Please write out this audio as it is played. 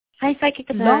Hi, Psychic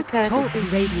America.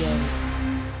 Radio.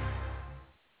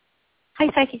 Hi,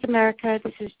 Psychic America.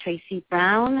 This is Tracy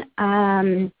Brown.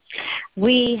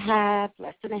 We have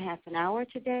less than a half an hour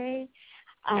today.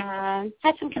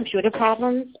 Had some computer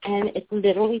problems, and it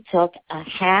literally took a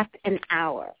half an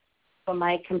hour for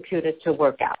my computer to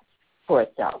work out for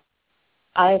itself.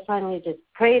 I finally just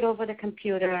prayed over the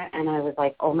computer, and I was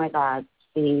like, oh, my God,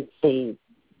 please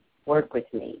work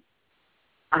with me.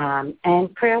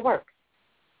 And prayer works.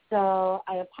 So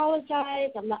I apologize.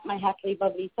 I'm not my happily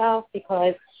bubbly self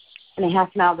because in a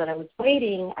half an hour that I was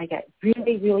waiting, I got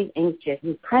really, really anxious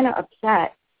and kind of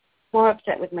upset, more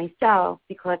upset with myself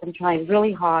because I'm trying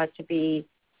really hard to be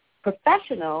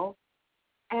professional.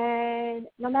 And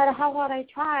no matter how hard I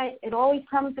try, it always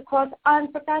comes across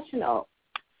unprofessional.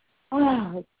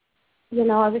 Oh,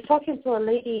 I was talking to a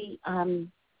lady 2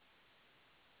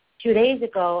 days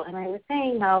ago, and I was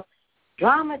saying how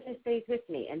drama just stays with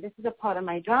me, and this is a part of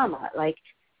my drama. Like,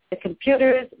 the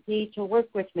computers need to work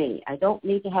with me. I don't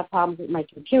need to have problems with my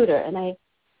computer. And I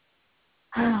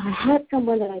had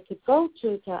someone that I could go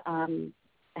to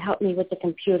help me with the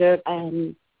computer.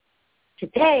 And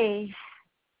today's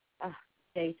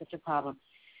such a problem.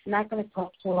 I'm not going to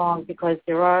talk too long because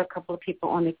there are a couple of people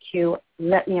on the queue.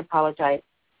 Let me apologize.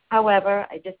 However,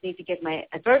 I just need to get my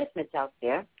advertisements out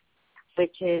there,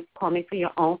 which is call me for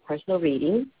your own personal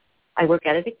reading. I work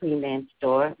at a Green Man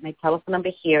store. My telephone number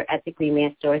here at the Green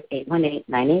Man store is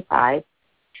 818-985-2010,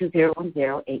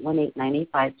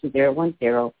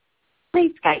 818-985-2010.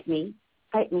 Please Skype me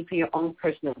for your own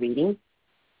personal reading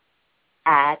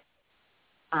at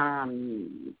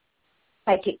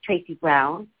Psychic Tracy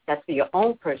Brown. That's for your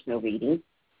own personal reading.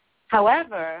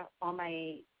 However, on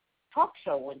my talk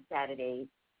show on Saturdays,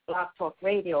 Blog Talk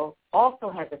Radio also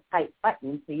has a Skype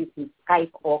button so you can Skype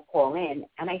or call in.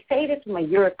 And I say this to my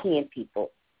European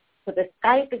people. So the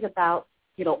Skype is about,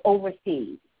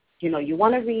 overseas. You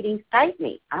want a reading, Skype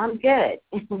me. I'm good.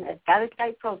 I've got a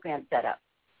Skype program set up.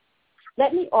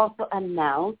 Let me also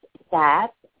announce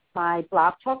that my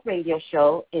Blog Talk Radio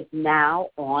show is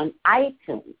now on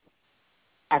iTunes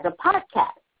as a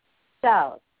podcast.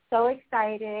 So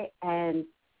excited and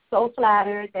so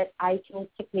flattered that iTunes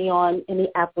took me on in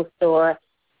the Apple Store,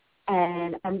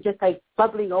 and I'm just like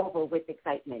bubbling over with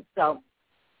excitement. So,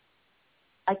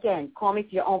 again, call me for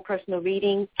your own personal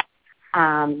reading.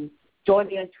 Join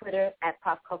me on Twitter at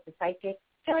Pop Culture Psychic.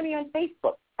 Join me on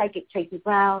Facebook, Psychic Tracy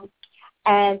Brown,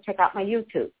 and check out my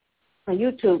YouTube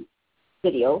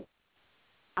video,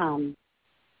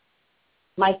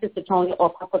 My Sister Tony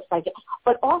or Pop Culture Psychic.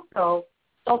 But also,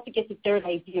 don't forget the Third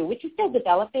Eye View, which is still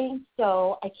developing.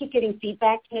 So I keep getting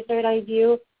feedback from the Third Eye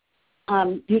View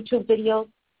YouTube videos.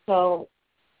 So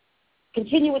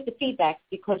continue with the feedback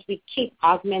because we keep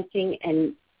augmenting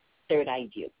in Third Eye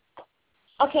View.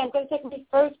 Okay, I'm going to take my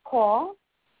first call.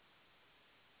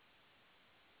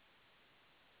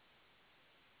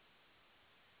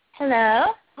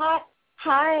 Hello.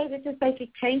 Hi, this is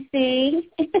Psychic Tracy.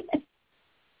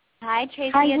 Hi,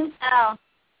 Tracy. Hi, it's Elle.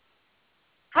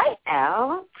 Hi,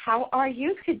 Elle. How are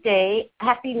you today?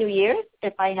 Happy New Year's,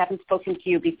 if I haven't spoken to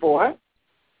you before.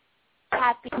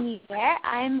 Happy New Year.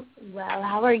 I'm well.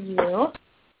 How are you?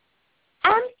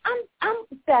 I'm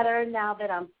better now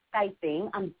that I'm Skyping.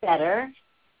 I'm better.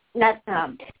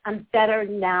 I'm better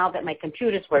now that my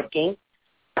computer's working.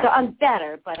 So I'm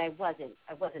better, but I wasn't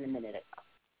a minute ago.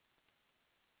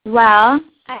 Well,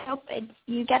 I hope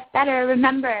you get better.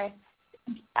 Remember,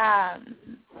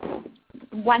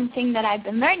 one thing that I've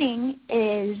been learning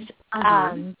is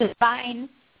divine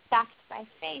backed by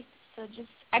faith. So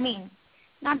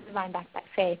not divine backed by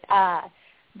faith,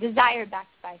 desire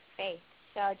backed by faith.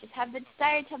 So just have the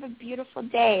desire to have a beautiful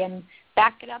day and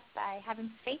back it up by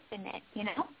having faith in it,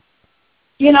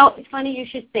 It's funny you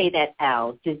should say that,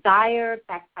 Elle, desire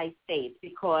backed by faith,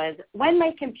 because when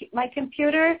my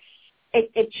computer,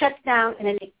 it shuts down and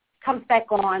then it comes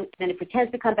back on, and then it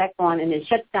pretends to come back on, and then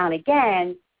shuts down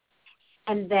again.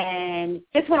 And then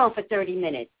this went on for 30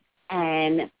 minutes.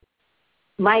 And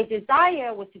my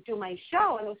desire was to do my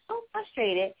show, and I was so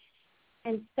frustrated.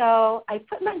 And so I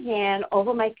put my hand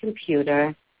over my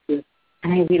computer, and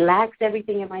I relaxed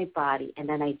everything in my body, and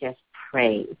then I just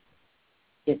prayed.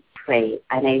 And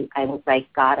I was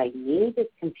like, God, I need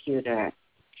this computer.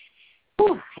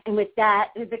 Whew. And with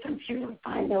that, the computer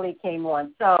finally came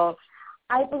on. So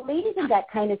I believe in that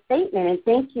kind of statement, and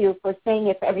thank you for saying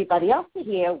it for everybody else to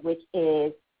hear, which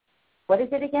is, what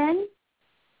is it again?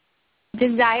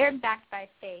 Desire backed by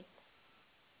faith.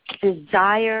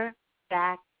 Desire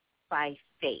backed by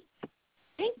faith.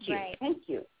 Thank you. Right. Thank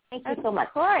you. Thank you so much.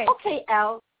 Of course. Okay,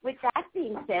 Elle, with that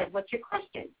being said, what's your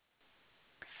question?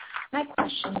 My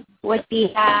question would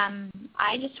be,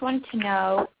 I just want to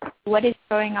know what is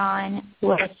going on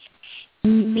with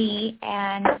me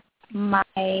and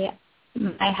my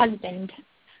husband.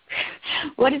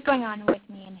 What is going on with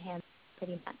me and him,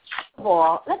 pretty much?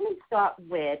 Well, let me start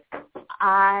with,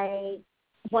 I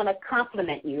want to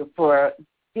compliment you for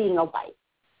being a wife,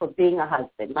 for being a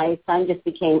husband. My son just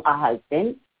became a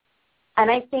husband,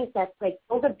 and I think that's like,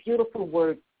 those are beautiful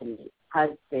words to me,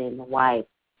 husband, wife.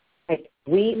 Like,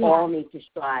 we all need to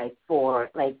strive for,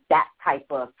 like, that type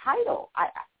of title.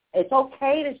 It's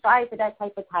okay to strive for that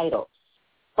type of title,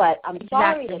 but I'm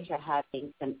sorry that you're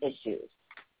having some issues.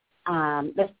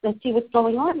 Let's see what's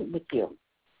going on with you.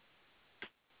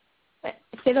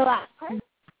 Say the last part.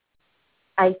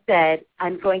 I said,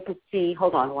 I'm going to see,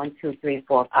 hold on, 1, 2, 3,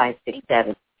 4, 5, 6,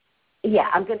 7. Yeah,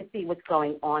 I'm going to see what's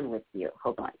going on with you.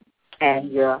 Hold on.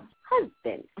 And your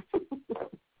husband.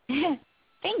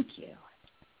 Thank you.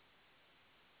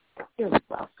 You're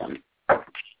welcome.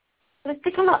 Let's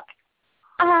take a look.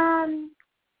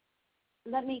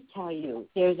 Let me tell you,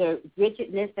 there's a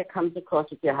rigidness that comes across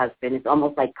with your husband. It's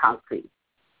almost like concrete.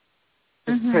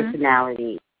 His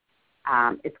personality.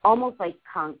 It's almost like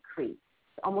concrete.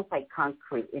 It's almost like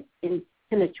concrete. It's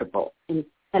impenetrable. And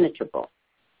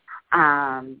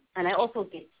I also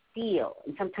get steel.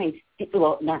 And sometimes,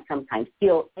 well, not sometimes,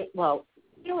 steel is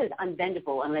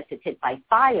unbendable unless it's hit by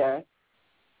fire.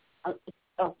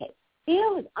 Okay.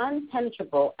 Steel is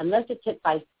unpenetrable unless it's hit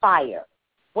by fire.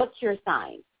 What's your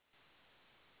sign?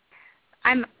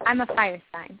 I'm a fire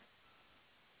sign.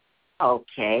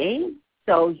 Okay.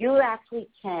 So you actually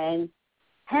can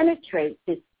penetrate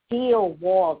this steel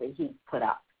wall that he's put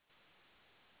up.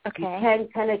 Okay. You can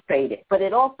penetrate it, but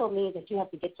it also means that you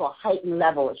have to get to a heightened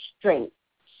level of strength.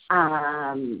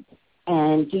 And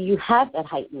do you have that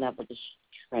heightened level of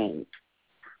strength?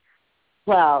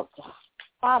 Well,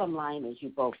 bottom line is you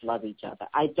both love each other.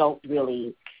 I don't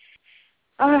really...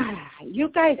 you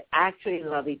guys actually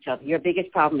love each other. Your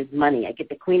biggest problem is money. I get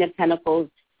the Queen of Pentacles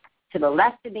to the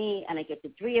left of me, and I get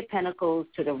the Three of Pentacles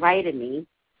to the right of me,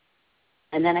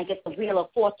 and then I get the Wheel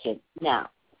of Fortune. Now,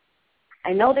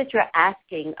 I know that you're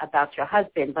asking about your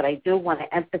husband, but I do want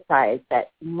to emphasize that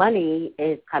money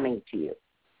is coming to you.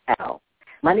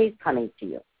 Money is coming to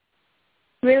you.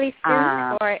 Really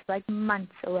soon or like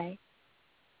months away?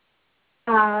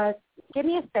 Give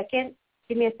me a second.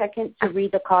 Give me a second to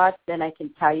read the cards, then I can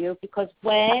tell you. Because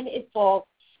when it falls,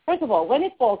 first of all, when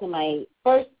it falls in my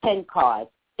first 10 cards,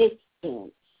 it's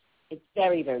soon. It's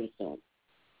very, very soon.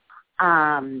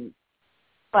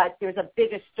 But there's a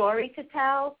bigger story to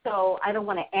tell, so I don't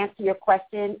want to answer your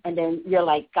question, and then you're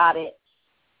like, got it,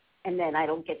 and then I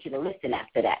don't get you to listen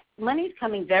after that. Money's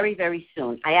coming very, very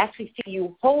soon. I actually see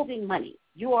you holding money.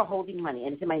 You are holding money,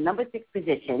 and it's in my number 6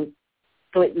 position,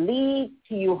 so it leads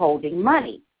to you holding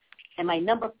money. And my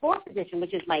number 4 position,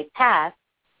 which is my past,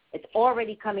 it's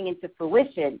already coming into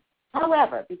fruition.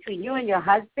 However, between you and your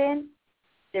husband,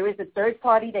 there is a third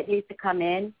party that needs to come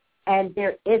in, and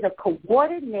there is a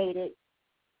coordinated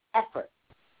effort.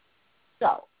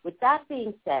 So, with that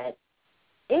being said,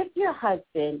 if your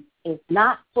husband is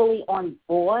not fully on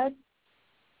board,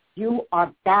 you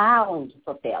are bound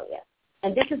for failure.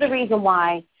 And this is the reason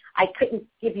why I couldn't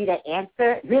give you that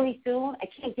answer really soon. I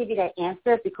can't give you that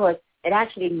answer because it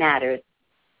actually matters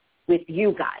with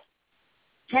you guys.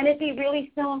 Can it be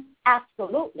really soon?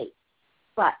 Absolutely.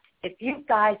 But if you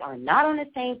guys are not on the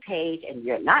same page and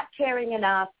you're not caring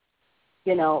enough,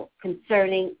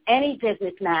 concerning any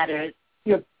business matters,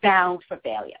 you're bound for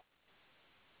failure.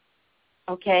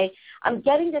 Okay? I'm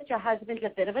getting that your husband's a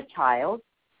bit of a child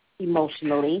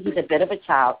emotionally. He's a bit of a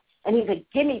child, and he's a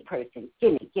gimme person.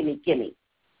 Gimme.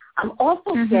 I'm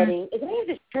also getting, is any of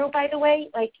this true, by the way?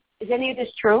 Like, is any of this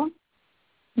true?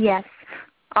 Yes,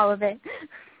 all of it.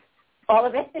 All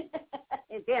of it?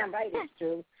 Damn right it's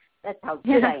true. That's how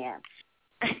good I am.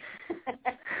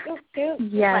 It's true.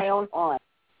 Yes. My own horn.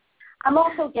 I'm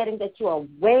also getting that you are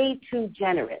way too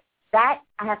generous. That,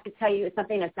 I have to tell you, is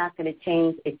something that's not going to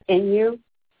change. It's in you.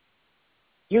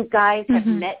 You guys have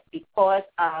met because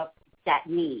of that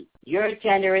need. You're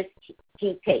generous,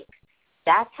 he takes.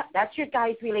 That's your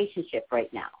guys' relationship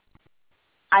right now.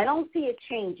 I don't see it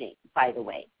changing, by the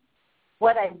way.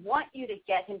 What I want you to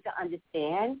get him to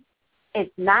understand is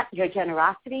not your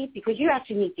generosity, because you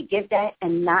actually need to give that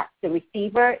and not the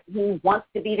receiver. He wants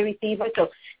to be the receiver. So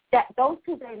those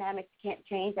two dynamics can't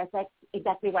change. That's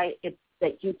exactly why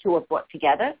that you two are brought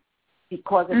together,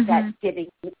 because of that giving.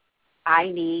 I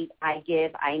need, I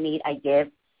give, I need, I give.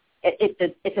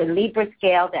 It's a Libra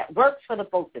scale that works for the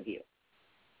both of you.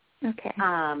 Okay.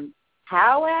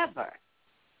 However,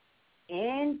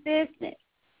 in business,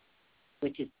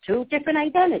 which is two different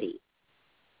identities,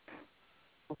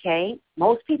 okay?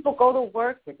 Most people go to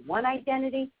work with one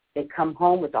identity. They come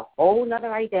home with a whole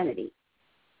other identity.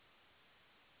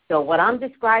 So what I'm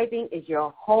describing is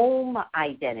your home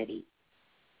identity.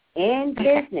 In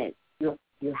business,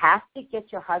 you have to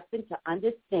get your husband to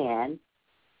understand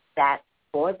that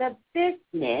for the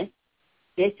business,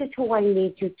 this is who I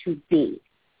need you to be.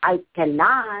 I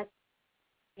cannot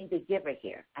be the giver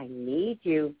here. I need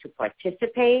you to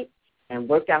participate and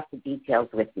work out the details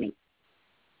with me.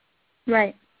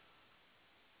 Right.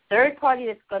 Third party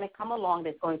that's going to come along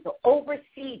that's going to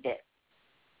oversee this.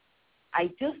 I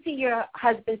do see your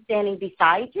husband standing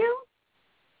beside you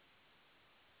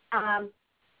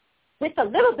with a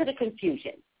little bit of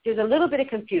confusion. There's a little bit of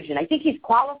confusion. I think he's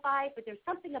qualified, but there's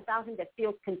something about him that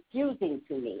feels confusing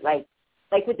to me. Like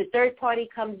when the third party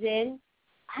comes in,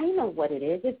 I know what it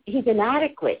is. He's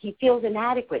inadequate. He feels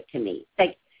inadequate to me.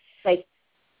 Like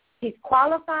he's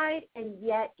qualified, and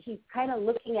yet he's kind of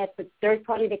looking at the third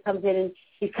party that comes in, and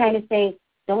he's kind of saying,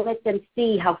 don't let them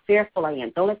see how fearful I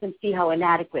am. Don't let them see how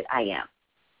inadequate I am.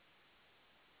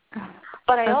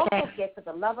 But I also get, for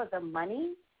the love of the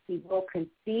money, he will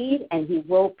concede and he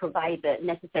will provide the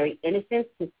necessary innocence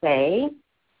to say,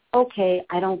 okay,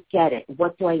 I don't get it.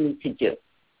 What do I need to do?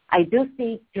 I do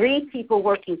see 3 people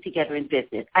working together in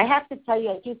business. I have to tell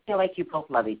you, I do feel like you both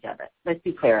love each other. Let's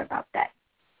be clear about that.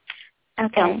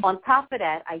 Okay. On top of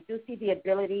that, I do see the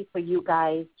ability for you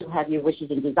guys to have your wishes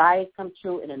and desires come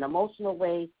true in an emotional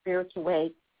way, spiritual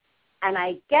way. And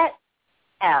I get,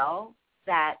 Elle,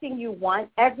 that thing you want,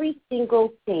 every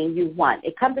single thing you want.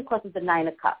 It comes across as the 9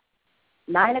 of Cups.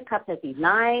 9 of Cups has these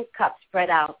 9 cups spread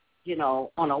out,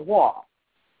 on a wall.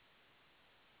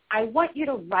 I want you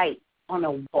to write on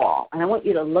a wall, and I want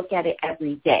you to look at it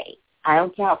every day. I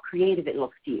don't care how creative it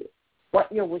looks to you,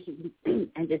 what your wishes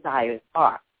and desires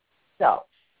are. So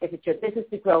if it's your business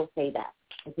to grow, say that.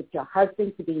 If it's your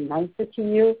husband to be nicer to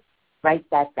you, write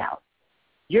that down.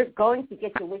 You're going to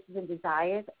get your wishes and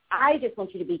desires. I just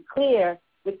want you to be clear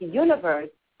with the universe.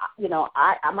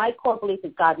 My core belief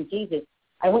is God and Jesus.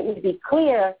 I want you to be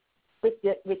clear with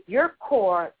your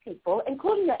core people,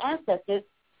 including your ancestors,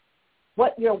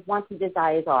 what your wants and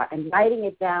desires are. And writing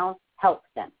it down helps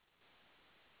them.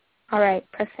 All right,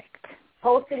 perfect.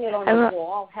 Posting it on the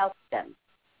wall helps them.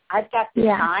 I've got the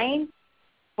time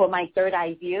for my third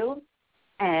eye view,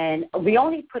 and we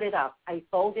only put it up. I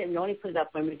sold it, and we only put it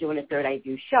up when we were doing a third eye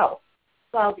view show.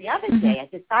 So the other day, I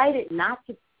decided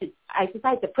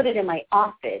to put it in my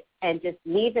office and just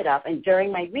leave it up, and during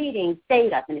my reading,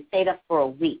 stayed up, and it stayed up for a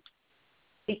week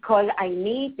because I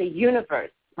need the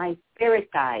universe, my spirit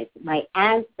guides, my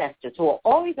ancestors, who are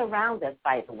always around us,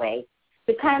 by the way,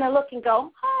 to kind of look and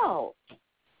go, oh,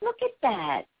 look at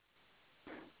that.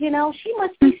 She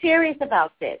must be serious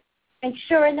about this. And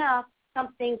sure enough,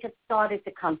 something just started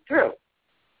to come through.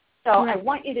 So I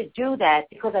want you to do that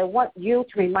because I want you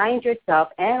to remind yourself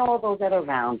and all those that are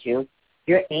around you,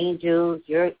 your angels,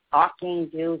 your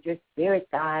archangels, your spirit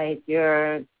guides,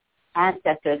 your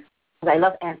ancestors, because I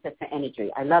love ancestor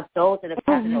energy. I love those that have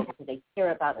passed over because they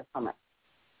care about us so much.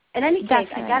 In any case,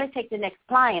 I got to take the next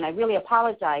client. I really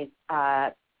apologize,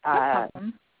 Elle,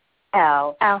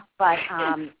 but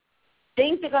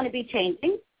things are going to be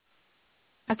changing.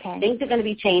 Okay. Things are going to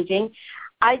be changing.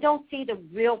 I don't see the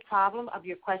real problem of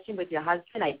your question with your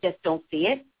husband. I just don't see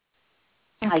it.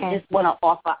 Okay. I just want to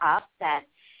offer up that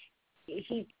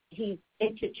he's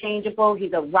interchangeable.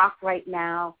 He's a rock right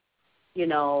now.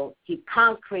 He's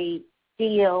concrete,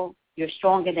 steel. You're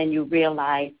stronger than you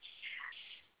realize.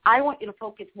 I want you to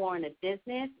focus more on the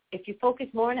business. If you focus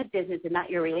more on the business and not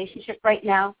your relationship right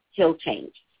now, he'll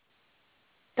change.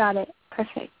 Got it.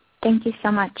 Perfect. Thank you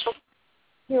so much.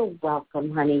 You're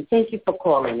welcome, honey. Thank you for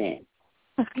calling in.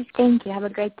 Okay, thank you. Have a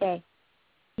great day.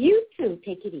 You too.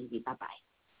 Take it easy. Bye-bye.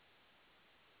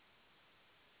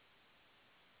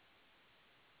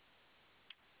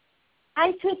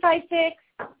 Hi, 256.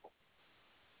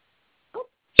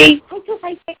 Hey. Hi,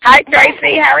 256. Hi,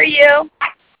 Tracy. How are you?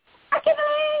 Hi,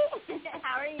 Kimberly.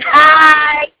 How are you?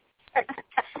 Hi.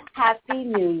 Happy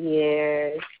New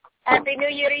Year. Happy New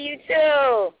Year to you,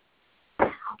 too.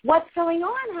 What's going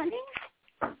on, honey?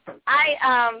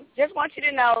 I just want you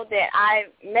to know that I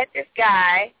met this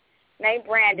guy named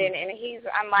Brandon, and he's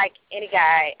unlike any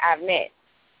guy I've met,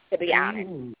 to be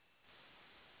honest.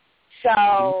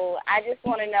 So I just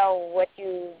want to know what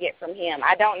you get from him.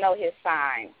 I don't know his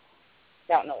sign.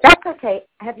 Don't know. That's okay.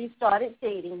 Have you started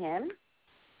dating him?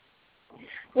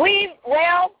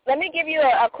 Well, let me give you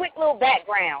a quick little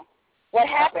background. What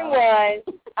happened was,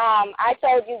 I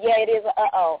told you, it is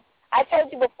I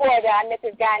told you before that I met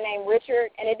this guy named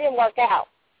Richard, and it didn't work out.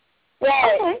 But,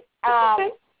 okay.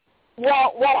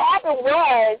 well, what happened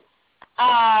was,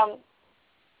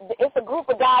 it's a group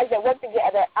of guys that work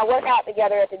together. I work out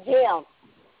together at the gym.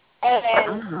 And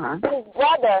his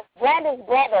brother, Brandon's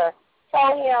brother,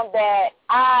 told him that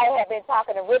I had been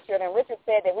talking to Richard, and Richard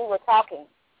said that we were talking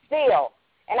still.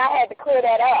 And I had to clear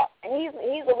that up. And he's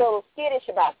a little skittish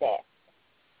about that.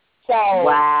 So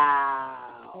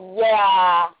wow.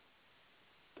 Yeah.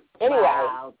 Anyway.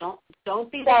 Wow.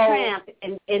 Don't be the tramp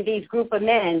in these group of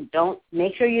men.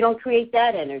 Make sure you don't create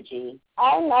that energy.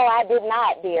 Oh no, I did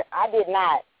not, dear. I did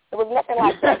not. It was nothing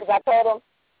like that because I told him.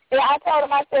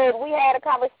 I said we had a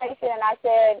conversation, and I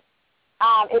said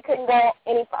it couldn't go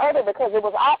any further because it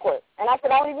was awkward. And I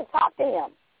said I don't even talk to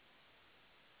him.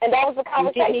 And that was the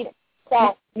conversation.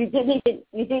 You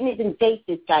didn't even date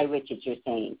this guy, Richard. You're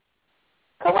saying.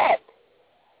 Correct.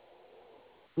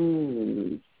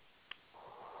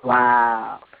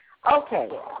 Wow. Okay,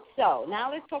 so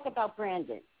now let's talk about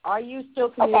Brandon. Are you still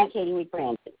communicating with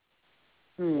Brandon?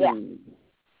 Yeah.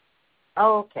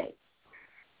 Okay.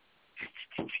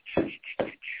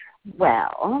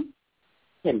 Well,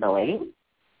 Kimberly,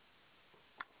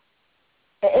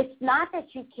 it's not that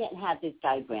you can't have this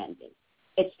guy, Brandon.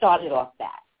 It started off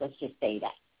bad. Let's just say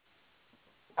that.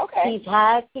 Okay. He's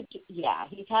had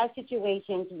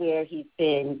situations where he's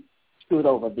been screwed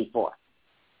over before.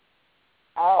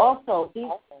 Also, these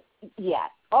are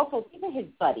his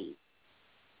buddies.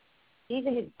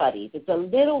 It's a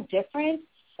little different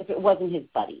if it wasn't his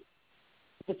buddies.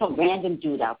 If it's some random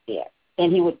dude out there,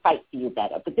 then he would fight for you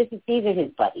better. But these are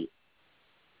his buddies.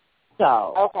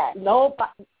 So no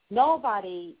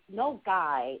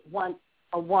guy wants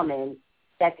a woman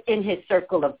that's in his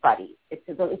circle of buddies.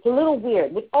 It's a little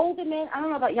weird. With older men, I don't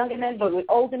know about younger men, but with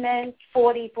older men,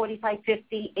 40, 45,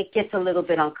 50, it gets a little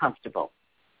bit uncomfortable.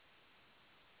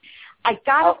 I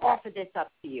got to offer this up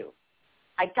to you.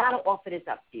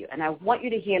 And I want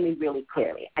you to hear me really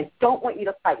clearly. I don't want you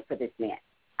to fight for this man.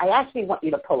 I actually want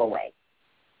you to pull away.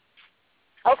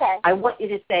 Okay. I want you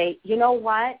to say, you know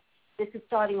what? This is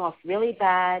starting off really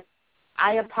bad.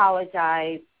 I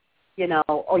apologize,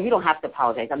 or you don't have to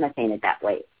apologize. I'm not saying it that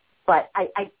way. But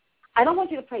I don't want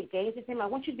you to play games with him. I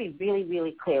want you to be really,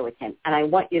 really clear with him. And I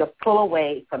want you to pull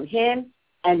away from him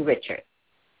and Richard.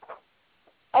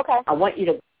 Okay. I want you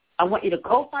to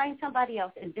go find somebody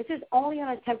else, and this is only on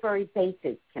a temporary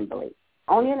basis, Kimberly.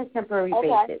 Only on a temporary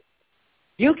basis.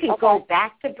 You can go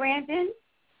back to Brandon.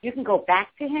 You can go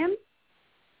back to him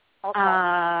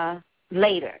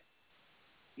later.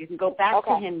 You can go back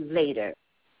to him later.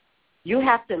 You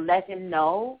have to let him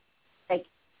know, like,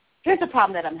 here's the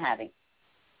problem that I'm having.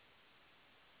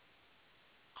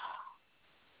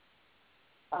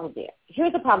 Oh, dear.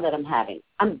 Here's the problem that I'm having.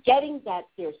 I'm getting that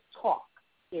there's talk.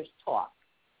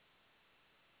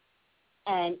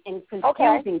 And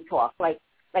confusing talk. Like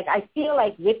I feel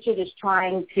like Richard is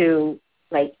trying to,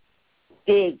 like,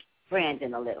 dig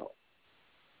Brandon a little.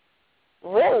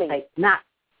 Really? Like, not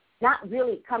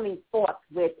really coming forth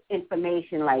with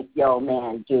information like, yo,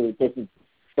 man, dude,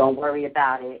 don't worry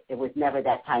about it. It was never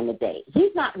that time of day.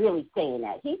 He's not really saying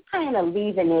that. He's kind of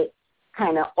leaving it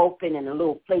kind of open and a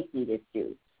little flaky, this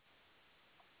dude.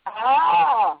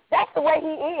 Oh, that's the way he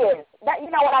is. That,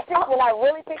 when I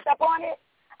really picked up on it,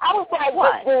 I was like,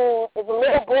 this dude is a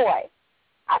little boy.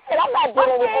 I said, I'm not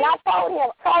dealing with it.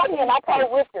 And I told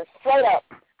Richard straight up.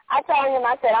 I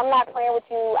said, I'm not playing with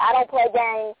you. I don't play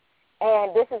games,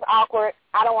 and this is awkward.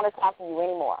 I don't want to talk to you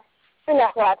anymore. And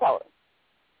that's what I told him.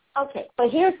 Okay, but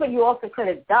here's what you also could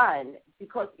have done,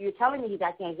 because you're telling me he's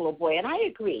acting like a little boy, and I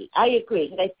agree.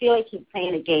 Because I feel like he's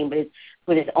playing a game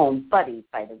with his own buddies,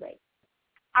 by the way.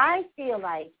 I feel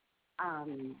like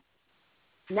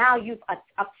now you've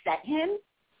upset him.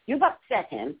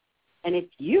 And if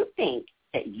you think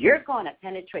that you're going to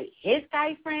penetrate his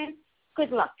guy friend,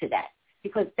 good luck to that.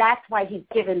 Because that's why he's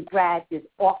given Brad this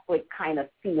awkward kind of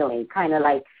feeling, kind of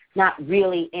like not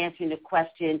really answering the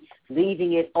question,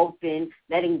 leaving it open,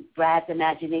 letting Brandon's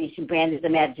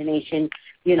imagination,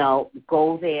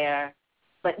 go there,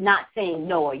 but not saying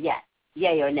no or yes,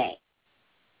 yay or nay.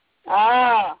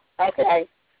 Ah, okay.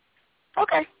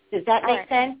 Okay. Does that make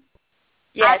sense?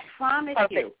 Yes. I promise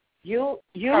you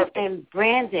and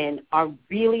Brandon are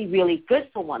really, really good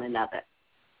for one another.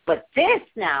 But this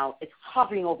now is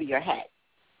hovering over your head.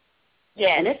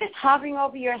 Yeah. And if it's hovering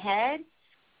over your head,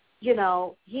 he's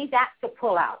apt to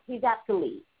pull out. He's apt to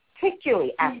leave,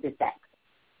 particularly after sex.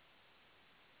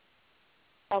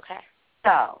 Okay.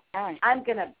 So I'm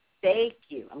going to beg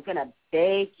you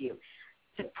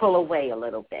to pull away a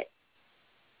little bit.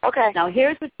 Okay. Now,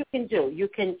 here's what you can do. You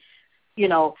can,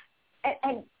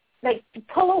 and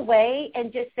pull away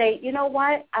and just say, you know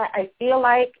what? I feel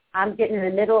like I'm getting in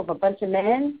the middle of a bunch of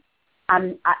men.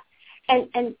 And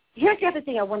here's the other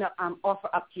thing I want to offer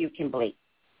up to you, Kimberly.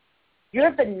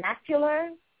 Your vernacular,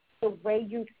 the way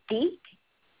you speak,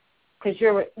 because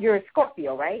you're a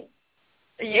Scorpio, right?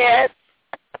 Yes.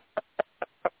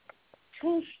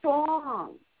 Too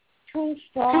strong. Too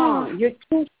strong. You're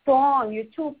too strong. You're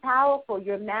too powerful.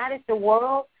 You're mad at the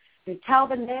world. You tell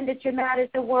the men that you're mad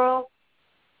at the world.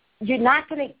 You're not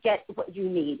going to get what you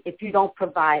need if you don't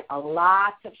provide a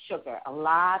lot of sugar, a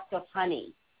lot of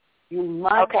honey. You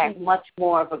must be much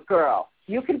more of a girl.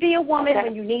 You can be a woman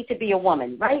when you need to be a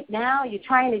woman. Right now, you're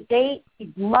trying to date,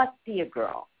 you must be a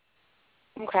girl.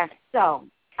 Okay. So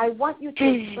I want you to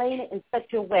explain it in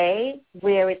such a way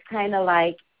where it's kind of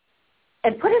like,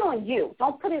 and put it on you.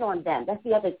 Don't put it on them. That's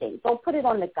the other thing. Don't put it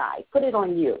on the guy. Put it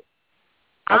on you.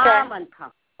 Okay. I'm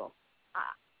uncomfortable.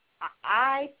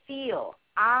 I feel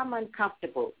I'm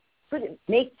uncomfortable.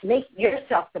 Make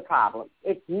yourself the problem.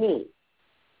 It's me.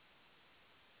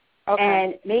 Okay.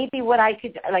 And maybe what I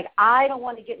could, like, I don't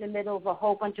want to get in the middle of a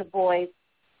whole bunch of boys,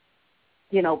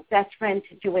 you know, best friend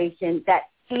situation that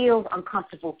feels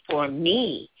uncomfortable for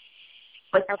me.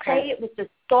 But say it with the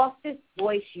softest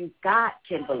voice you got,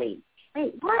 Kimberly.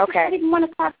 Wait, why does I even want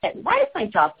to talk that? Why does my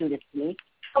job do this to me?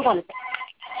 Hold on a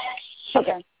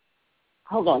second. Okay.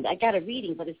 Hold on. I got a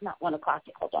reading, but it's not 1 o'clock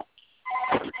yet. Hold on.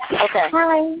 Okay.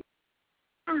 Hi.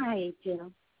 Hi,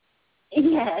 Jill.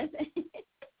 Yes.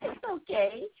 It's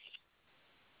okay.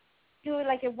 Do it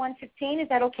like at 1:15. Is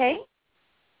that okay?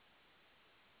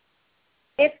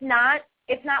 If not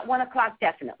 1 o'clock,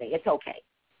 definitely. It's okay.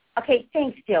 Okay,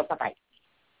 thanks, Jill. Bye-bye.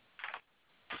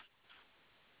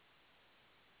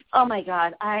 Oh, my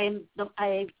God. I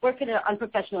work in an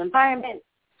unprofessional environment.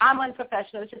 I'm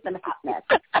unprofessional. It's just a hot mess.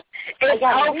 It's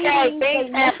okay.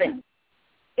 Things happen.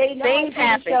 Things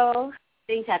happen.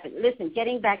 Things happen. Listen,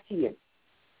 getting back to you.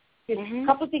 There's a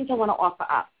couple of things I want to offer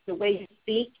up. The way you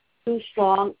speak, too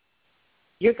strong.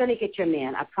 You're going to get your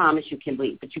man. I promise you,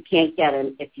 Kimberly. But you can't get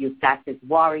him if you've got this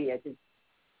warrior,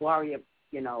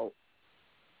 you know.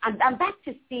 I'm back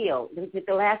to steel. With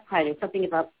the last time, there's something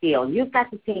about steel. You've got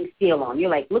the same steel on.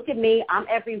 You're like, look at me. I'm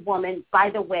every woman.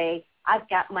 By the way, I've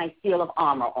got my steel of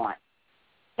armor on.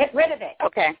 Get rid of it.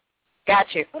 Okay.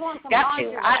 Got you. Put on some Got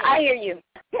you. I hear you.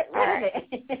 Get rid of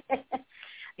it.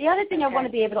 The other thing I want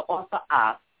to be able to offer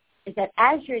up is that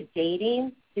as you're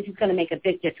dating, this is going to make a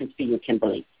big difference for you,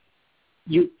 Kimberly.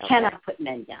 You cannot put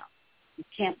men down. You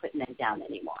can't put men down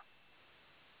anymore.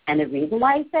 And the reason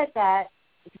why I said that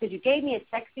is because you gave me a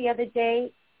text the other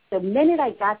day. The minute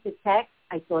I got the text,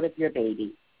 I thought of your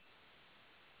baby.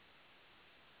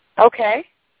 Okay.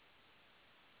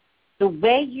 The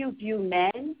way you view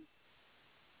men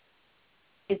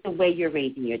is the way you're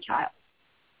raising your child.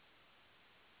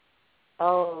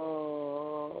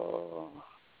 Oh.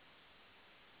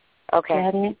 Okay.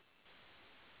 Got it?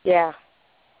 Yeah.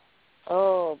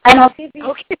 Oh. And I'll give you.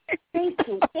 Okay. Thank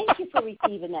you. Thank you for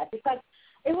receiving that because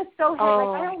it was so heavy.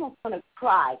 Like, I almost want to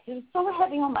cry. It was so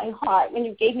heavy on my heart when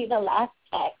you gave me the last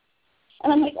text.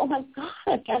 And I'm like, oh, my God,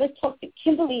 I've got to talk to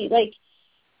Kimberly. Like,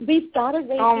 we've got to raise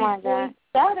these boys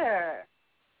better.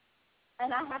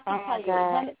 And I have to tell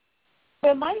you,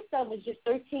 when my son was just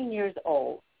 13 years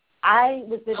old, I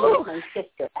was living with my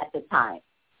sister at the time.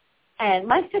 And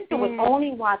my sister would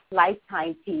only watch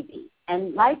Lifetime TV.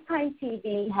 And Lifetime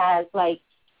TV has, like,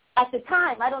 at the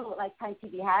time, I don't know what Lifetime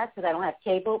TV has because I don't have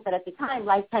cable, but at the time,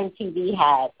 Lifetime TV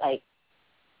had, like,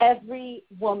 every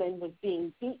woman was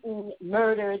being beaten,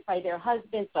 murdered by their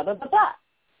husbands, blah, blah, blah, blah.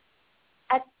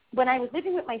 When I was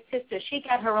living with my sister, she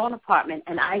got her own apartment,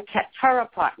 and I kept her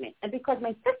apartment. And because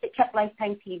my sister kept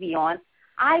Lifetime TV on,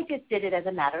 I just did it as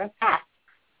a matter of fact.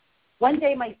 One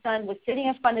day, my son was sitting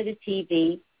in front of the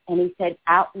TV, and he said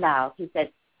out loud, he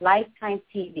said, Lifetime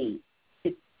TV,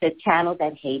 the channel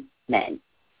that hates men.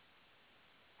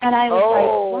 And I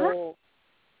was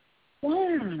like, what?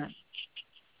 Yeah.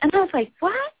 And I was like,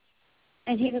 what?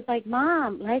 And he was like,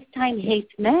 Mom, Lifetime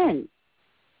hates men.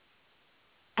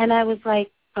 And I was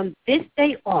like, from this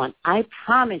day on, I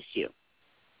promise you,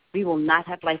 we will not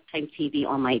have Lifetime TV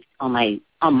on my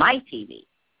TV.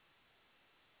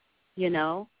 You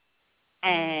know?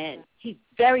 And he's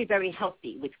very, very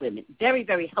healthy with women. Very,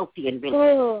 very healthy and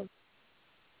really.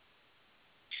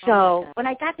 So when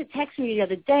I got the text from you the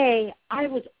other day, I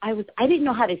didn't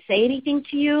know how to say anything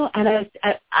to you, and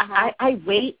I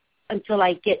wait until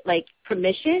I get like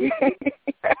permission.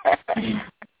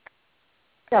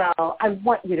 So I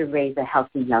want you to raise a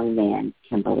healthy young man,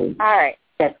 Kimberly. All right.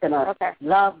 That's gonna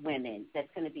love women. That's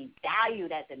gonna be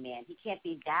valued as a man. He can't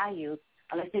be valued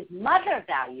unless his mother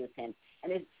values him,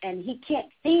 and he can't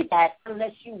see that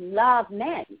unless you love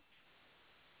men.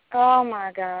 Oh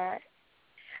my God.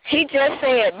 He just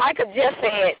said, Micah just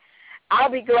said, I'll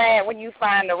be glad when you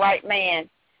find the right man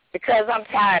because I'm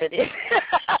tired of this.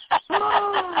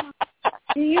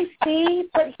 Do you see?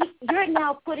 But you're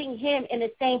now putting him in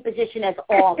the same position as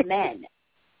all men.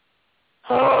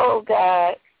 Oh,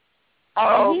 God.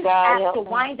 Oh, and he's God. apt to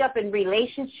wind up in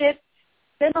relationships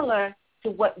similar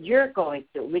to what you're going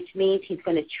through, which means he's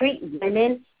going to treat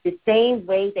women the same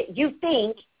way that you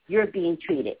think you're being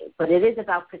treated. But it is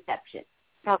about perception.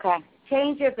 Okay.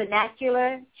 Change your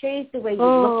vernacular. Change the way you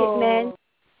look at men.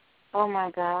 Oh,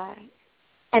 my God.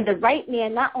 And the right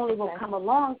man not only will come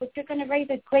along, but you're going to raise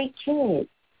a great kid.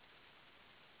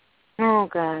 Oh,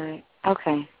 God.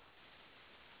 Okay.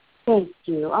 Thank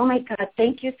you. Oh, my God.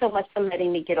 Thank you so much for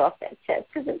letting me get off that chest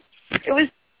because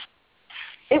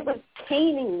it was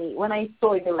paining me when I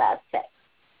saw your last text.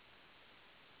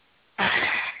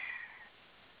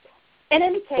 In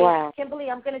any case, wow. Kimberly,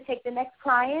 I'm going to take the next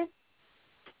client.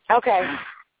 Okay.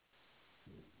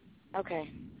 Okay.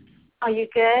 Are you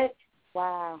good?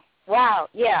 Wow. Wow.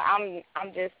 Yeah, I'm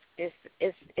just it's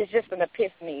just an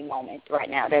epiphany moment right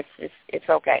now. It's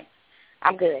okay.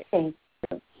 I'm good.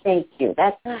 Thank you.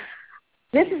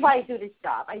 This is why I do this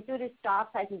job. I do this job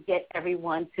so I can get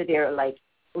everyone to their, like,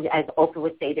 as Oprah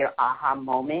would say, their aha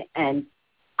moment. And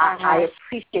I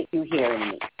appreciate you hearing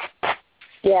me.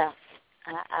 Yeah.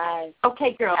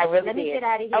 Okay, girl. I really Let me did. get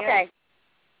out of here. Okay.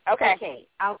 Okay.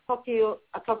 I'll talk to you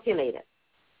later.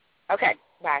 Okay.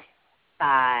 Bye.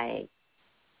 Bye.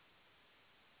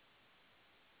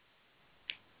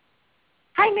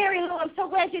 Hi, Mary Lou. I'm so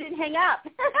glad you didn't hang up.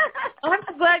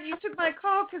 I'm glad you took my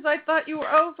call because I thought you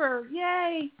were over.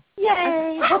 Yay.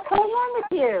 Yay. What's going on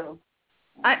with you?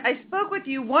 I spoke with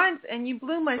you once, and you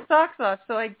blew my socks off,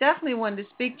 so I definitely wanted to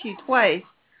speak to you twice.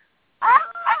 Oh,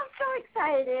 I'm so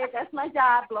excited. That's my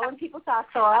job, blowing people's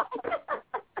socks off.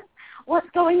 What's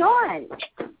going on?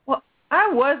 Well, I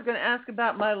was going to ask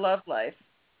about my love life.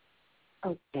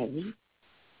 Okay.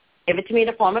 Give it to me in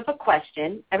the form of a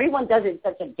question. Everyone does it in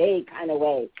such a vague kind of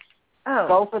way. Oh.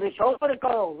 Go for the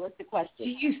goal. What's the question? Do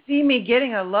you see me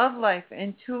getting a love life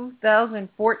in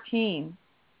 2014?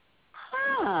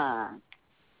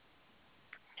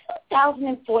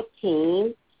 2014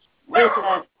 is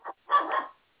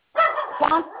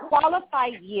a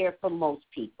qualified year for most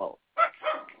people.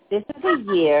 This is a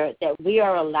year that we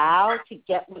are allowed to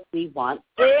get what we want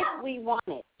if we want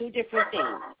it. Two different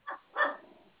things.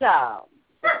 So,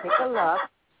 let's take a look.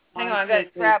 Hang on, I got to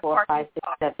grab 4, 5, 6,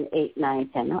 7, 8, 9,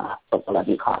 10. Those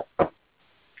 11 cards.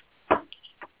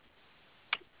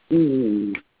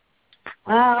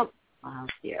 Well,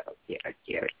 dear.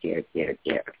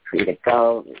 Free to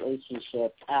go,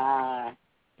 relationship. Damn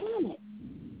it.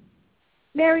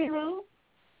 Mary Lou?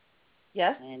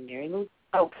 Yes? And Mary Lou.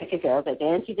 Oh, pick a girl.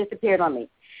 Then she disappeared on me.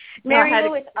 Mary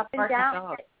Lou, it's up and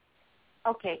down.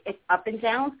 Okay, it's up and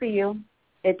down for you.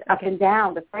 It's up and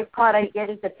down. The first card I get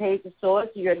is the Page of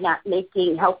Swords. You're not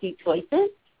making healthy choices.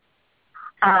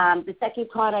 The second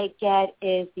card I get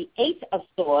is the Eight of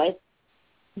Swords.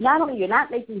 Not only you're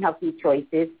not making healthy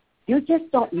choices, you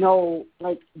just don't know,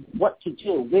 like, what to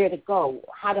do, where to go,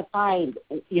 how to find,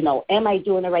 am I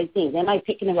doing the right things? Am I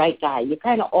picking the right guy? You're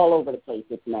kind of all over the place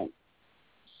with men.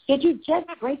 Did you just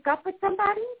break up with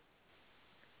somebody?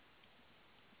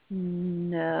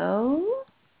 No.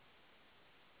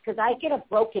 Because I get a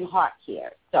broken heart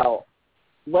here. So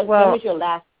when was your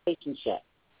last relationship?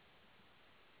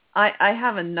 I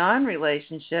have a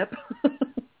non-relationship.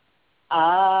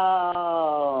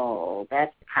 Oh,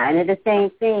 that's kind of the same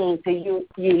thing. So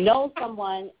you know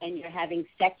someone and you're having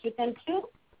sex with them too?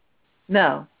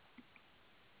 No.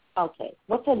 Okay.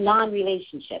 What's a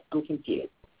non-relationship? I'm confused.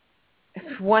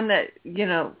 It's one that,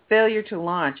 failure to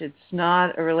launch. It's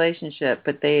not a relationship,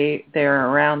 but they're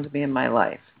around to be in my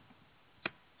life.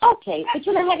 Okay. But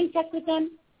you're not having sex with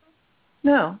them?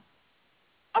 No.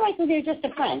 All right, so they're just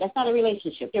a friend. That's not a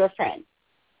relationship. They're a friend.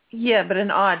 Yeah, but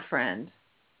an odd friend.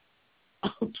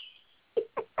 Okay.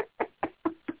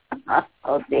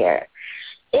 Oh, dear.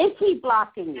 Is he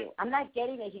blocking you? I'm not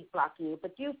getting that he's blocking you,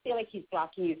 but do you feel like he's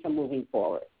blocking you from moving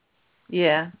forward?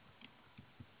 Yeah.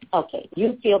 Okay,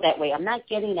 you feel that way. I'm not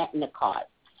getting that in the card.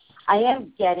 I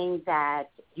am getting that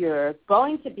you're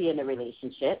going to be in a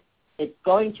relationship. It's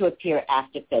going to appear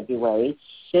after February.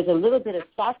 There's a little bit of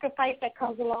sacrifice that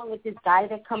comes along with this guy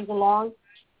that comes along.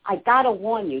 I got to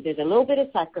warn you, there's a little bit of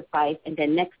sacrifice, and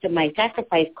then next to my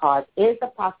sacrifice card is the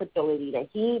possibility that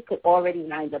he could already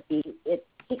be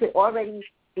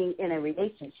in a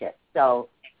relationship. So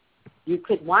you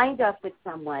could wind up with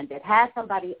someone that has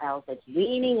somebody else that's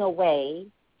leaning away,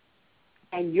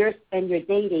 and you're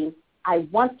dating. I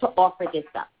want to offer this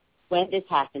up. When this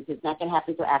happens, it's not going to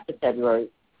happen until after February.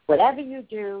 Whatever you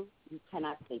do, you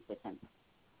cannot sleep with him.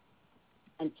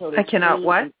 until I cannot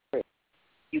what? and free.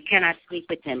 You cannot sleep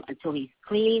with him until he's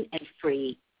clean and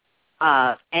free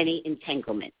of any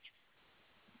entanglement.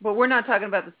 But we're not talking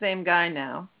about the same guy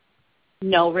now.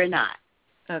 No, we're not.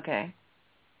 Okay.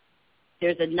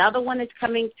 There's another one that's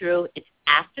coming through. It's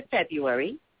after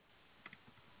February.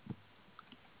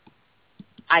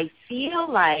 I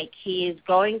feel like he is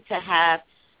going to have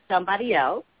somebody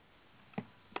else.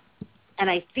 And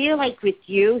I feel like with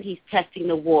you, he's testing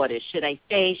the waters. Should I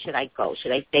stay? Should I go?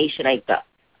 Should I stay? Should I go?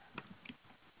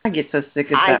 I get so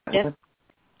sick of that.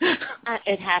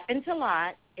 It happens a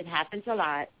lot. It happens a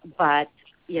lot. But,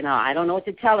 you know, I don't know what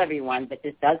to tell everyone, but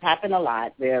this does happen a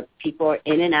lot where people are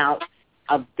in and out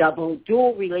of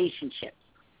dual relationships.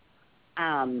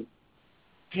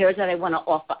 Here's what I want to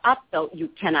offer up, though. You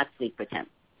cannot sleep with him.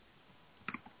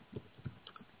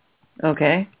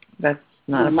 Okay. That's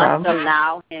not a problem. You must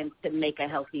allow him to make a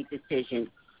healthy decision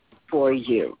for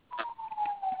you.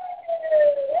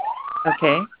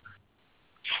 Okay.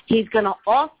 He's going to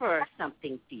offer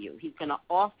something to you. He's going to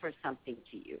offer something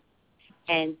to you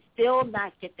and still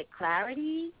not get the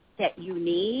clarity that you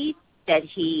need, that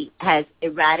he has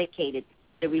eradicated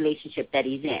the relationship that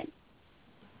he's in.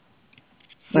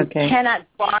 Okay. You cannot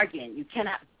bargain. You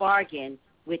cannot bargain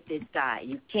with this guy.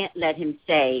 You can't let him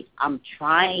say, I'm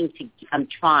trying. You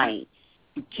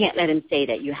can't let him say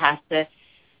that. You have to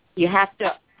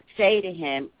say to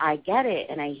him, I get it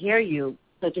and I hear you,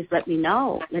 so just let me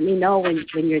know. Let me know when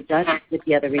you're done with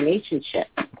the other relationship.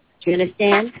 Do you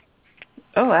understand?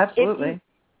 Oh, absolutely.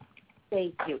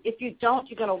 Thank you. If you don't,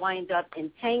 you're going to wind up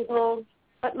entangled.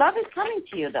 But love is coming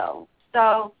to you, though.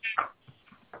 So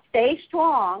stay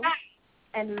strong,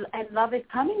 and love is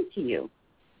coming to you.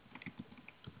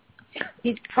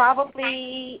 He's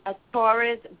probably a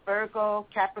Taurus, Virgo,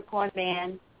 Capricorn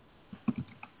man.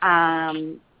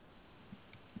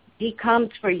 He comes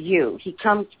for you. He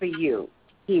comes for you.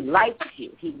 He likes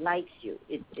you. He likes you.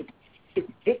 It's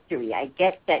victory. I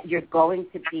get that you're going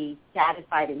to be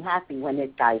satisfied and happy when this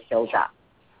guy shows up.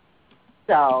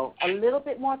 So a little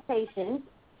bit more patience,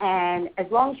 and as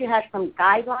long as you have some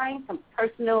guidelines, some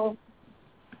personal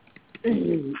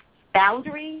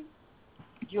boundaries,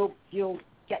 you'll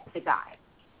get the guy.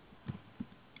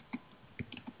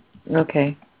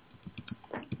 Okay.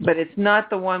 But it's not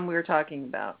the one we're talking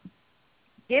about.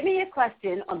 Give me a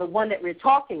question on the one that we're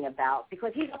talking about,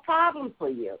 because he's a problem for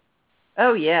you.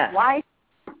 Oh, yeah. Why?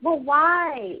 Well,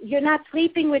 why? You're not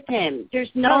sleeping with him.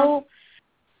 There's no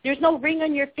ring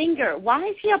on your finger. Why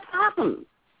is he a problem?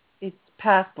 It's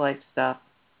past life stuff.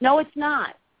 No, it's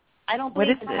not. I don't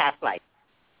believe in past life.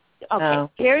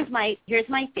 Okay, Here's my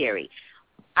theory.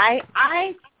 I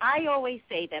always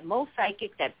say that most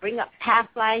psychics that bring up past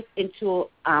life into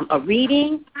a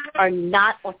reading are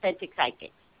not authentic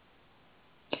psychics.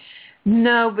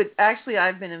 No, but actually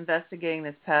I've been investigating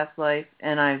this past life,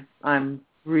 and I'm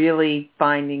really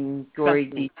finding gory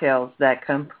details that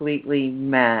completely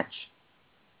match.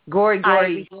 Gory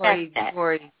details.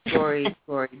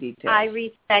 I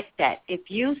respect that. If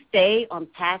you stay on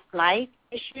past life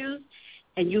issues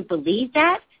and you believe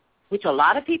that, which a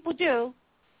lot of people do,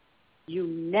 you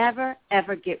never,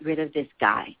 ever get rid of this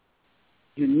guy.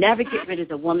 You never get rid of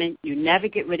the woman. You never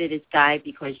get rid of this guy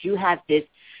because you have this,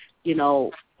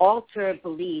 altered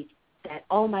belief that,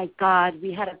 oh, my God,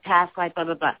 we had a past life, blah,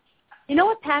 blah, blah. You know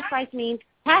what past life means?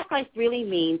 Past life really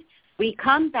means we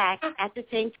come back at the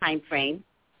same time frame.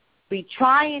 We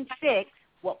try and fix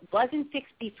what wasn't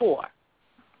fixed before.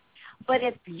 But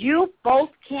if you both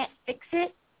can't fix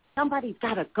it, somebody's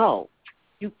got to go.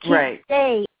 You can't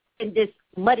stay in this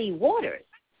muddy waters.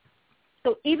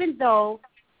 So even though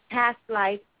past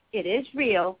life, it is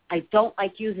real, I don't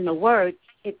like using the word,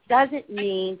 it doesn't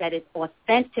mean that it's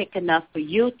authentic enough for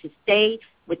you to stay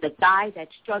with the guy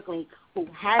that's struggling who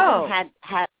hasn't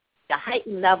had the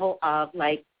heightened level of,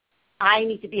 like, I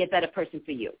need to be a better person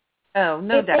for you. Oh,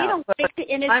 no if doubt. If they don't fix it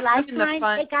in his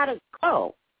lifetime, they got to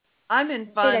go. I'm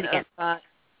in fun of,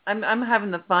 I'm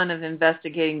having the fun of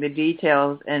investigating the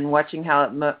details and watching how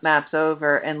it maps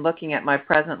over and looking at my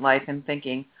present life and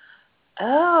thinking,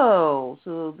 oh,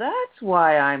 so that's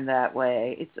why I'm that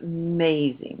way. It's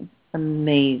amazing.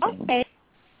 Amazing.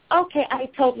 Okay, I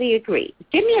totally agree.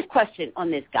 Give me a question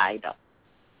on this guy, though.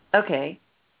 Okay.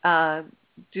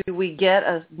 Do we get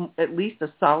at least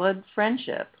a solid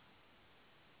friendship?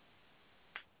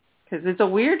 Because it's a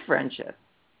weird friendship.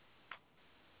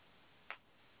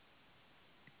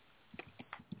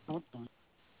 Hold on.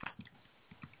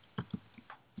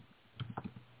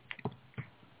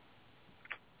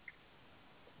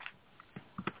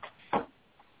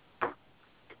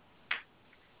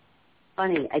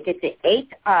 Funny, I get the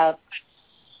 8 of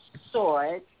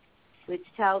Swords, which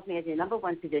tells me, as your number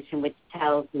one position, which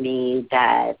tells me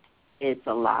that it's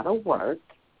a lot of work.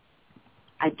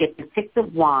 I get the Six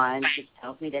of Wands, which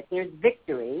tells me that there's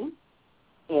victory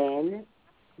in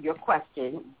your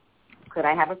question, could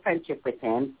I have a friendship with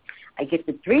him? I get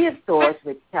the Three of Swords,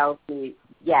 which tells me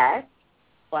yes,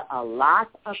 but a lot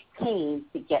of pain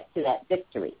to get to that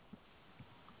victory.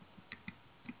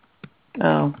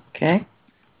 Oh, okay.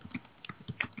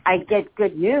 I get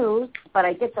good news, but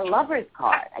I get the Lover's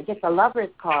card.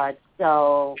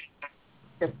 So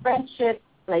the friendship,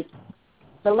 like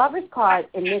the Lover's card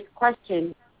in this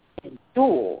question is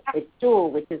dual. It's dual,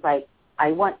 which is like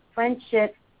I want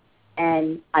friendship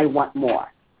and I want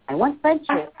more. I want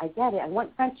friendship. I get it. I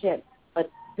want friendship,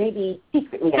 but maybe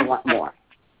secretly I want more.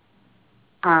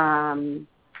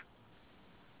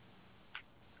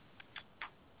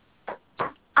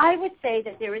 I would say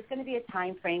that there is going to be a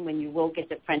time frame when you will get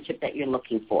the friendship that you're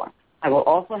looking for. I will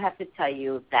also have to tell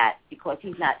you that because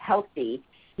he's not healthy,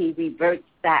 he reverts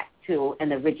back to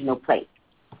an original place.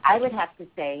 I would have to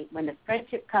say when the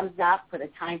friendship comes up for the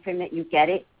time frame that you get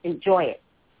it, enjoy it.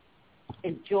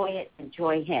 Enjoy it.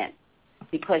 Enjoy him.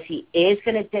 Because he is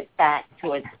going to dip back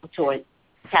to a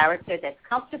character that's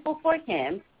comfortable for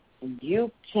him, and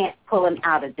you can't pull him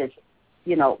out of this,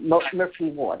 murky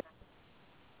water.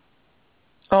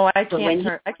 Oh, I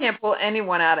can't pull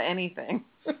anyone out of anything.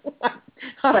 But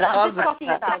I'm just talking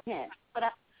about him. But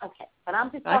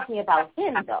I'm just talking about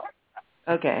him, though.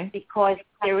 Okay. Because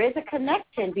there is a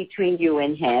connection between you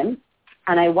and him,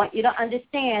 and I want you to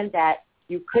understand that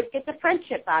you could get the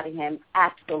friendship out of him,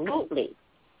 absolutely.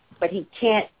 But he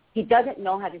doesn't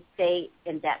know how to stay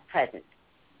in that presence.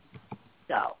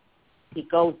 So he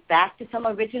goes back to some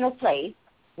original place.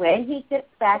 When he gets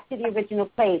back to the original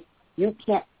place, you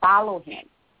can't follow him.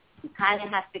 You kind of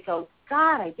have to go,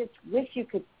 God, I just wish you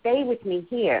could stay with me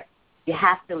here. You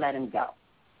have to let him go.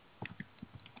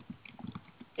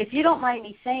 If you don't mind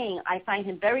me saying, I find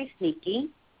him very sneaky.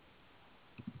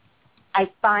 I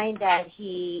find that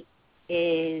he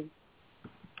is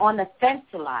on the fence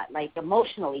a lot, like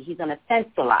emotionally, he's on the fence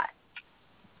a lot.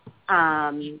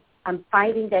 I'm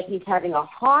finding that he's having a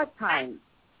hard time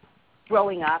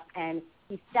growing up, and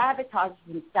he sabotages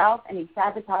himself and he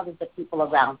sabotages the people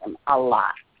around him a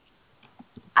lot.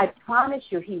 I promise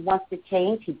you he wants to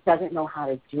change. He doesn't know how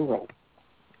to do it.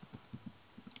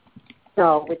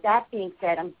 So with that being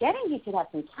said, I'm getting he should have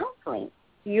some counseling.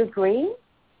 Do you agree?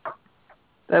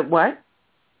 That what?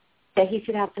 That he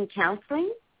should have some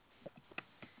counseling?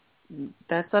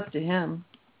 That's up to him.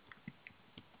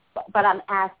 But I'm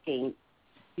asking,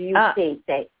 do you think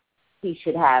that he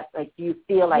should have, like, do you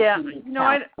feel like he needs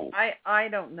counseling? I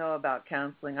don't know about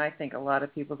counseling. I think a lot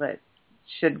of people that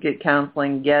should get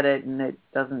counseling get it, and it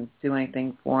doesn't do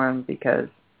anything for them because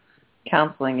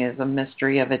counseling is a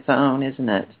mystery of its own, isn't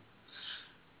it?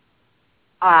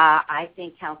 I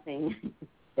think counseling is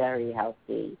very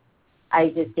healthy. I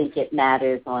just think it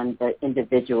matters on the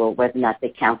individual whether or not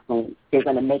they're going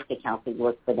to make the counseling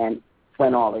work for them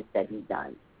when all is said and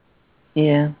done.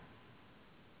 Yeah.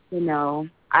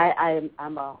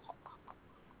 I'm a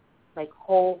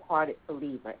wholehearted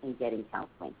believer in getting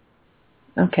counseling.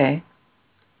 Okay.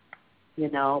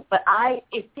 But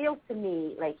it feels to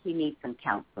me like he needs some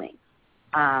counseling.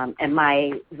 And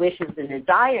my wishes and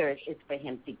desires is for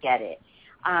him to get it.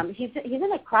 He's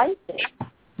in a crisis.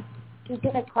 He's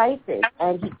in a crisis,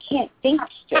 and he can't think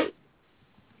straight.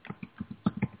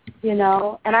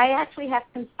 And I actually have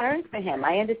concerns for him.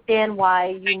 I understand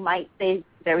why you might stay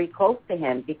very close to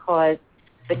him because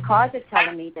the cards are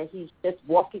telling me that he's just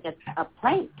walking a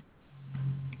plank.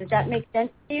 Does that make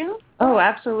sense to you? Oh,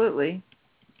 absolutely.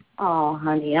 Oh,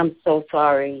 honey, I'm so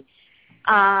sorry.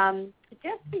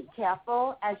 Just be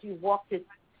careful as you walk this,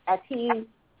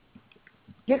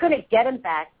 you're going to get him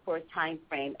back for a time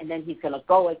frame, and then he's going to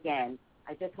go again.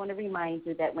 I just want to remind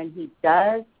you that when he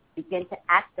does begin to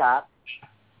act up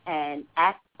and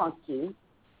act funky,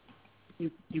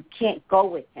 you can't go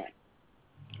with him.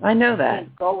 I know that. You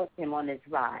can't go with him on his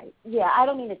ride. Yeah, I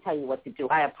don't mean to tell you what to do.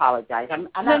 I apologize. I'm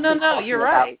No, you're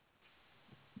right.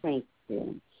 Thank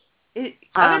you.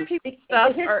 Other people's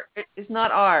stuff is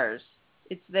not ours.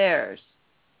 It's theirs.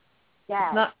 Yeah,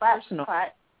 it's not personal.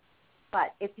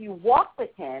 But if you walk with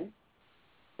him,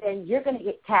 then you're going to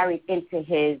get carried into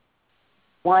his,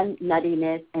 one,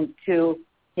 nuttiness, and two,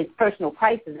 his personal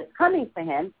crisis that's coming for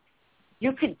him.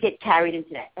 You could get carried into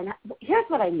that. And here's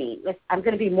what I mean. I'm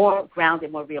going to be more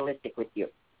grounded, more realistic with you.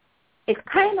 It's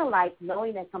kind of like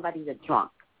knowing that somebody's a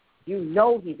drunk. You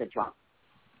know he's a drunk.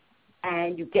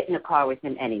 And you get in a car with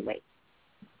him anyway.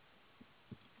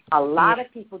 A lot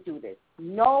of people do this,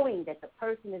 knowing that the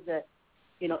person is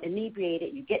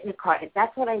inebriated, you get in the car. And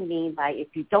that's what I mean by if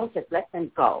you don't just let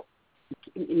them go.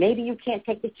 Maybe you can't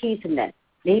take the keys from them.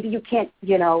 Maybe you can't,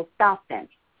 stop them.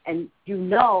 And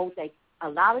that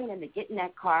allowing them to get in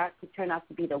that car could turn out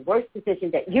to be the worst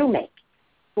decision that you make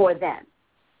for them.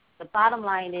 The bottom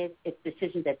line is it's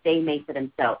decisions that they make for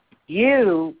themselves.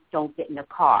 You don't get in the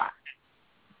car.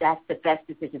 That's the best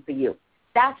decision for you.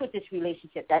 That's what this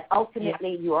relationship, that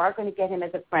ultimately you are going to get him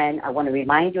as a friend. I want to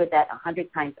remind you of that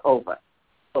 100 times over.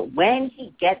 But when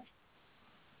he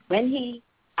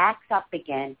acts up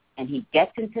again and he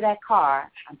gets into that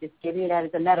car, I'm just giving you that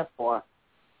as a metaphor,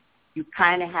 you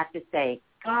kind of have to say,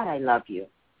 God, I love you,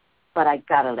 but I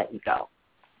got to let you go.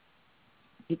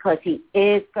 Because he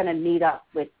is going to meet up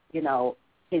with,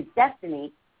 his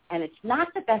destiny, and it's not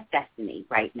the best destiny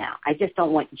right now. I just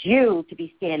don't want you to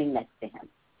be standing next to him.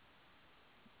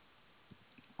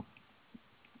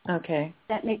 Okay. Does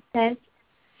that make sense?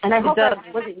 And I hope I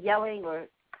wasn't yelling or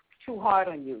too hard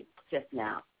on you just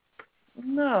now.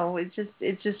 No, it's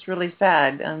just really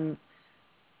sad.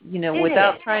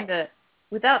 Without trying to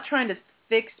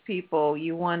fix people,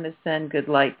 you want to send good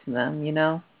light to them,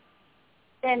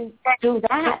 Then do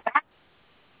that.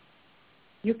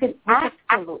 You can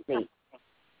absolutely,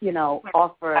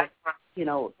 offer,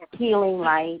 healing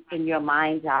light in your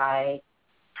mind's eye,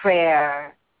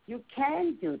 prayer. You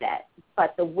can do that.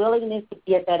 But the willingness to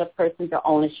be a better person, the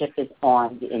ownership is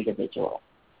on the individual.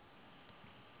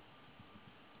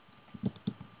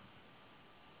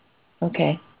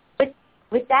 Okay.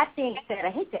 With that being said, I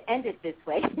hate to end it this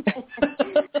way,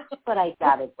 but I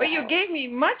got it. Well, you gave me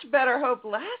much better hope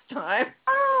last time.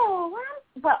 Oh,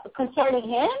 well, concerning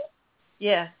him?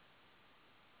 Yeah.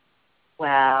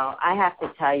 Well, I have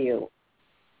to tell you,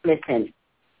 listen,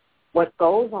 what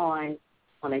goes on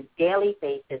a daily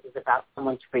basis is about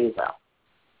someone's free will.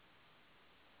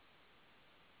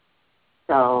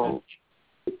 So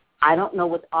I don't know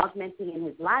what's augmenting in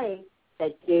his life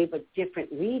that gave a different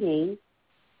reading,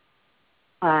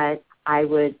 but I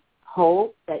would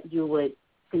hope that you would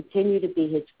continue to be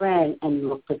his friend and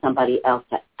look for somebody else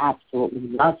that absolutely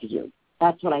loves you.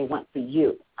 That's what I want for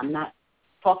you. I'm not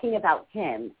talking about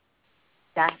him.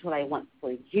 That's what I want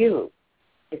for you,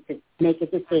 is to make a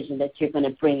decision that you're going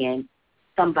to bring in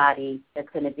somebody that's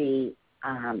going to be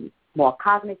more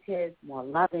cognitive, more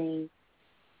loving,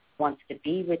 wants to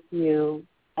be with you,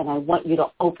 and I want you to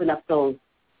open up those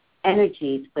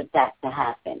energies for that to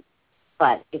happen.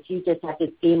 But if you just have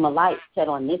this beam of light set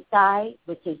on this guy,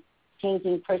 which is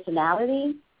changing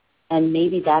personality, and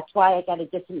maybe that's why I got a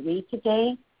different read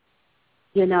today,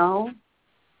 I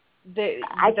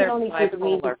can only do the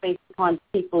reading based upon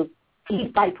people's, he's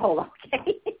bipolar,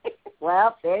 okay?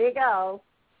 Well, there you go.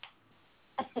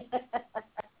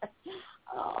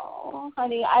 Oh,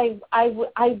 honey, I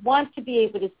want to be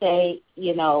able to say,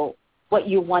 what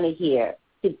you want to hear.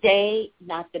 Today,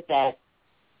 not the best.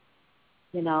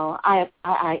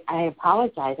 I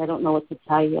apologize. I don't know what to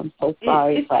tell you. I'm so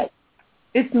sorry, but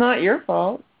it's not your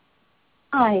fault.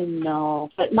 I know,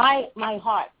 but my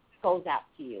heart goes out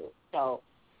to you. So,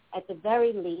 at the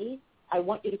very least, I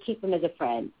want you to keep him as a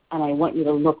friend, and I want you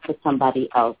to look for somebody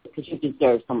else because you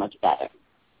deserve so much better.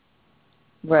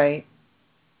 Right.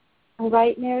 All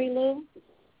right, Mary Lou?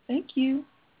 Thank you.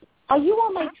 Are you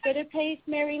on my Twitter page,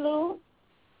 Mary Lou?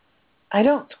 I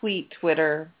don't tweet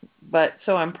Twitter, but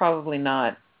so I'm probably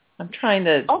not. I'm trying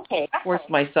to force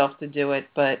myself to do it,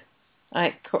 but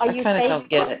I kind of don't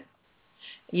get it.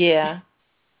 Yeah.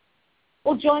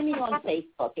 Well, join me on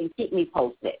Facebook and keep me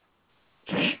posted.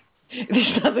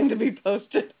 There's nothing to be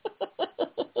posted.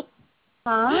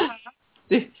 Huh?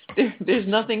 There's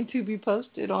nothing to be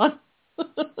posted on.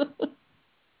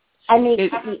 I mean,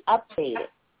 keep me updated.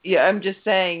 Yeah, I'm just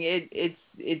saying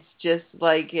it's just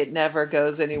like it never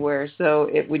goes anywhere. So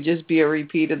it would just be a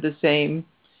repeat of the same.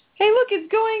 Hey, look,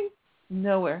 it's going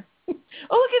nowhere. Oh, look,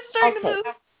 it's starting to move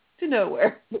to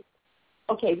nowhere.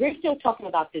 Okay, we're still talking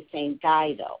about the same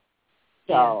guy, though.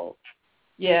 So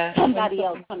yeah, somebody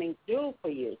else coming through for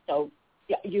you. So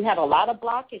you have a lot of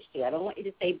blockage there. I don't want you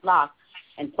to say block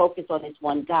and focus on this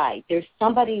one guy. There's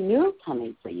somebody new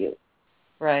coming for you.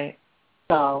 Right.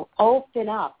 So open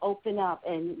up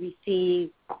and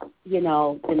receive,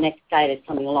 the next guy that's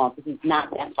coming along because he's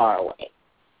not that far away.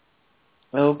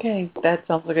 Okay, that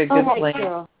sounds like a good plan.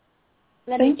 Girl.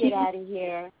 Let me get out of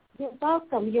here. You're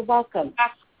welcome.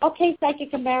 Okay,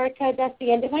 Psychic America, that's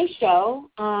the end of my show.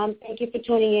 Thank you for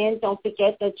tuning in. Don't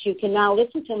forget that you can now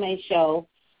listen to my show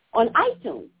on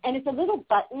iTunes. And it's a little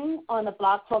button on the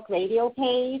Blog Talk Radio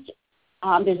page.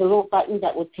 There's a little button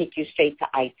that will take you straight to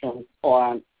iTunes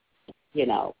or,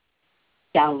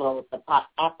 download the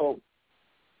Apple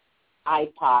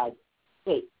iPod.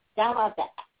 Wait,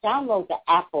 download the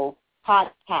Apple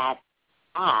Podcast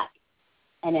app,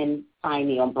 and then find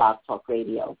me on Blog Talk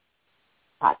Radio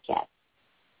podcast.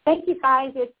 Thank you,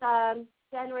 guys. It's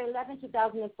January 11,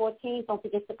 2014. Don't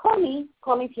forget to call me.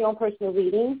 Call me for your own personal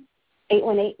reading,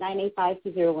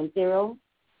 818-985-2010.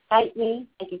 Skype me,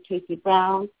 Psychic Tracy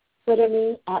Brown. Twitter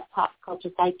me at Pop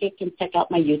Culture Psychic, and check out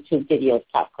my YouTube videos,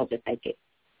 Pop Culture Psychic.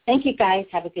 Thank you, guys.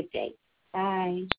 Have a good day. Bye.